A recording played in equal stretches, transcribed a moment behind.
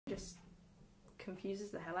just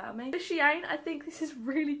confuses the hell out of me. For Shein, I think this is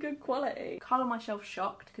really good quality. Colour myself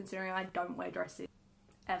shocked considering I don't wear dresses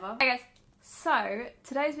ever. Hey guys, so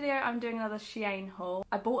today's video I'm doing another Shein haul.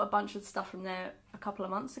 I bought a bunch of stuff from there a couple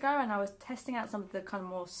of months ago and I was testing out some of the kind of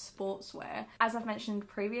more sportswear. As I've mentioned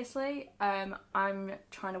previously, I'm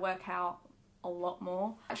trying to work out a lot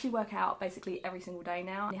more. I actually work out basically every single day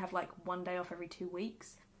now. I have like one day off every 2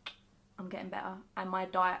 weeks. I'm getting better and my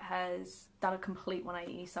diet has done a complete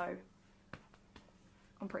 180, so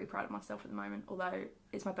I'm pretty proud of myself at the moment, although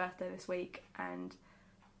it's my birthday this week and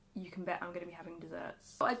you can bet I'm going to be having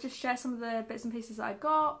desserts. So I just share some of the bits and pieces that I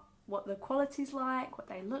got, what the quality's like, what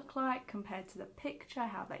they look like compared to the picture,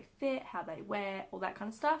 how they fit, how they wear, all that kind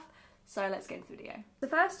of stuff. So let's get into the video. The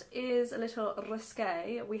first is a little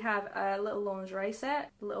risque. We have a little lingerie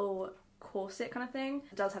set, a little corset kind of thing.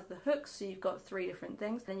 It does have the hooks, so you've got 3 different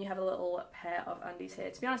things. Then you have a little pair of undies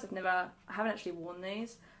here. To be honest, I haven't actually worn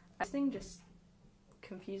these. This thing just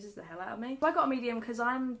confuses the hell out of me. So I got a medium because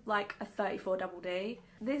I'm like a 34 double D.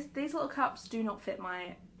 These little cups do not fit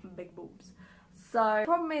my big boobs. So the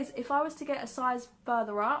problem is, if I was to get a size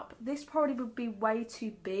further up, this probably would be way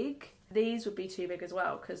too big. These would be too big as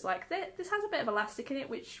well because like this has a bit of elastic in it,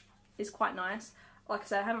 which is quite nice. Like I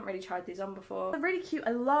said, I haven't really tried these on before. They're really cute.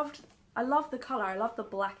 I love the colour. I love the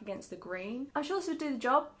black against the green. I'm sure this would do the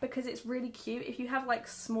job because it's really cute if you have like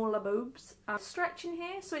smaller boobs. Stretch in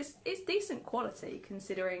here, so it's decent quality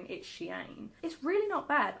considering it's Shein. It's really not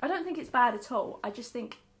bad. I don't think it's bad at all. I just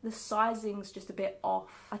think the sizing's just a bit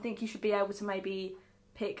off. I think you should be able to maybe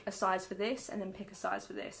pick a size for this and then pick a size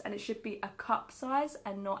for this, and it should be a cup size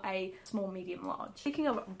and not a small, medium, large. Speaking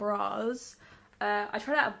of bras, I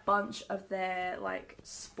tried out a bunch of their like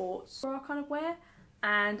sports bra kind of wear,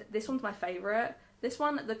 and this one's my favourite. This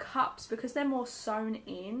one, the cups, because they're more sewn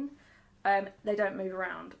in, they don't move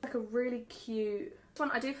around. Like a really cute. This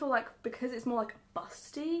one I do feel like, because it's more like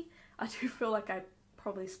busty, I do feel like I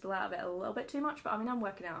probably spill out of it a little bit too much, but I mean, I'm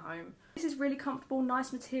working out at home. This is really comfortable,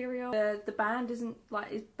 nice material. The band isn't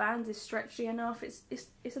like, its band is stretchy enough. It's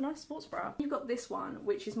a nice sports bra. You've got this one,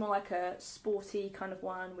 which is more like a sporty kind of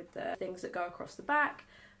one with the things that go across the back.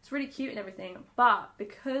 It's really cute and everything, but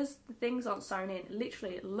because the things aren't sewn in,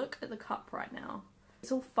 literally look at the cup right now.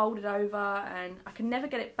 It's all folded over and I can never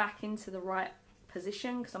get it back into the right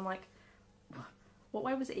position because I'm like, what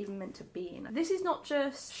way was it even meant to be in? This is not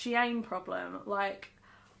just Shein problem. Like,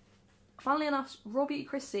 funnily enough, Raw Beauty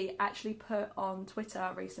Chrissy actually put on Twitter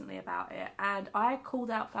recently about it, and I called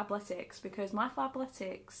out Fabletics because my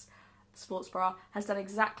Fabletics sports bra has done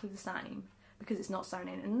exactly the same because it's not sewn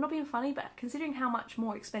in. And I'm not being funny, but considering how much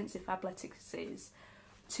more expensive Fabletics is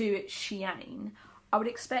to Shein, I would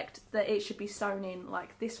expect that it should be sewn in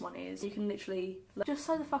like this one is. You can literally just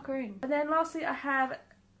sew the fucker in. And then lastly, I have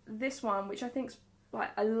this one, which I think's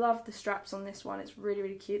like, I love the straps on this one. It's really,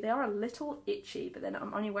 really cute. They are a little itchy, but then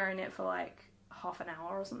I'm only wearing it for like half an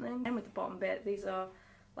hour or something. And with the bottom bit, these are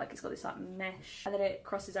like, it's got this like mesh, and then it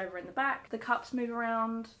crosses over in the back. The cups move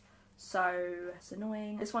around, so it's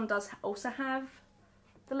annoying. This one does also have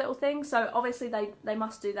the little thing, so obviously they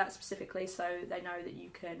must do that specifically so they know that you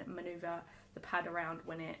can maneuver the pad around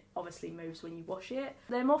when it obviously moves when you wash it.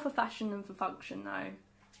 They're more for fashion than for function though,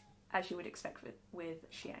 as you would expect with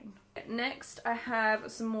Shein. Next, I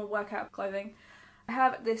have some more workout clothing. I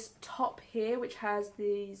have this top here, which has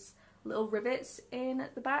these little rivets in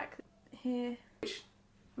the back here, which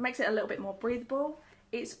makes it a little bit more breathable.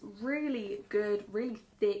 It's really good, really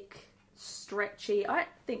thick, stretchy. I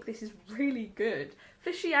think this is really good.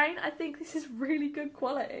 For Shein, I think this is really good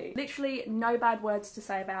quality. Literally no bad words to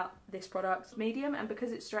say about this product. Medium, and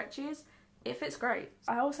because it stretches, it fits great.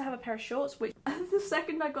 I also have a pair of shorts, which the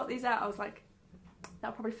second I got these out, I was like,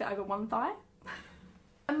 that'll probably fit over one thigh.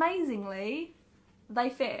 Amazingly, they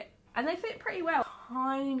fit. And they fit pretty well.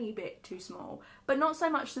 Tiny bit too small, but not so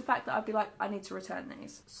much the fact that I'd be like, I need to return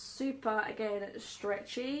these. Super, again,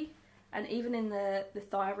 stretchy. And even in the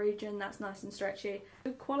thigh region, that's nice and stretchy.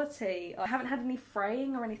 Good quality. I haven't had any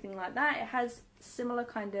fraying or anything like that. It has similar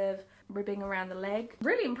kind of ribbing around the leg.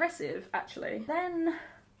 Really impressive, actually. Then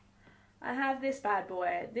I have this bad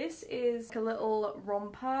boy. This is a little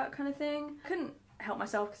romper kind of thing. I couldn't help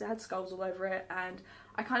myself because it had skulls all over it, and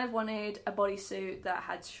I kind of wanted a bodysuit that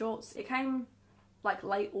had shorts. It came like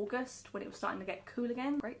late August when it was starting to get cool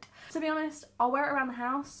again. Great. To be honest, I'll wear it around the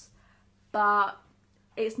house, but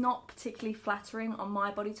it's not particularly flattering on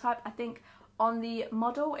my body type. I think on the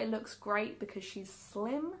model it looks great because she's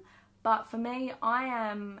slim, but for me, I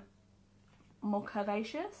am more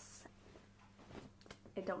curvaceous.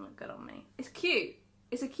 It don't look good on me. It's cute.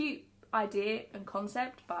 It's a cute idea and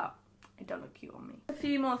concept, but it don't look cute on me. A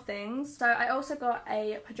few more things. So I also got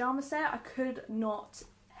a pyjama set. I could not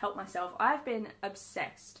help myself. I've been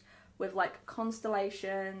obsessed with like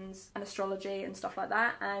constellations and astrology and stuff like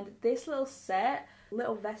that, and this little set,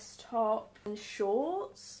 little vest top and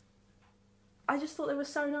shorts, I just thought they were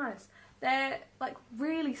so nice. They're like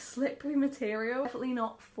really slippery material, definitely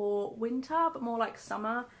not for winter but more like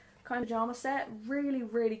summer kind of pyjama set. Really,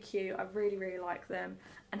 really cute. I really, really like them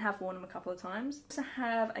and have worn them a couple of times. I also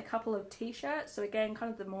have a couple of t-shirts, so again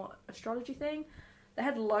kind of the more astrology thing. They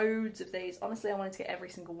had loads of these. Honestly, I wanted to get every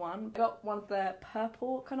single one. I got one of the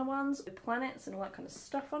purple kind of ones with planets and all that kind of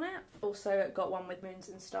stuff on it. Also got one with moons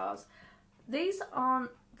and stars. These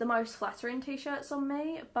aren't the most flattering t-shirts on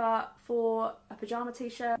me, but for a pyjama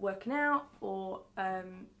t-shirt, working out or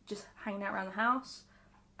just hanging out around the house,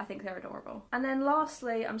 I think they're adorable. And then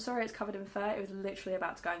lastly, I'm sorry it's covered in fur, it was literally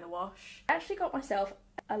about to go in the wash. I actually got myself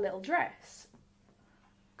a little dress.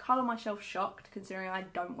 Colour myself shocked considering I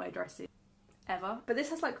don't wear dresses ever. But this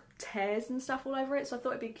has like tears and stuff all over it, so I thought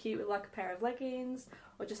it'd be cute with like a pair of leggings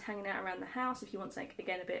or just hanging out around the house if you want something,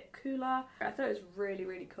 again, a bit cooler. I thought it was really,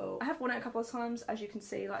 really cool. I have worn it a couple of times, as you can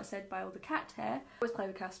see, like I said, by all the cat hair. I always play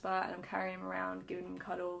with Casper and I'm carrying him around, giving him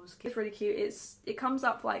cuddles. It's really cute. It comes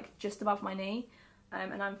up like just above my knee.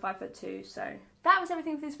 And I'm 5'2", so that was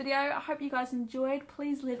everything for this video. I hope you guys enjoyed.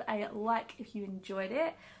 Please leave a like if you enjoyed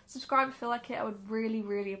it. Subscribe if you like it. I would really,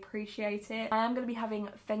 really appreciate it. I am going to be having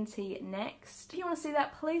Fenty next. If you want to see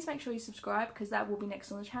that, please make sure you subscribe because that will be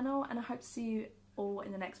next on the channel. And I hope to see you all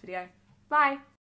in the next video. Bye!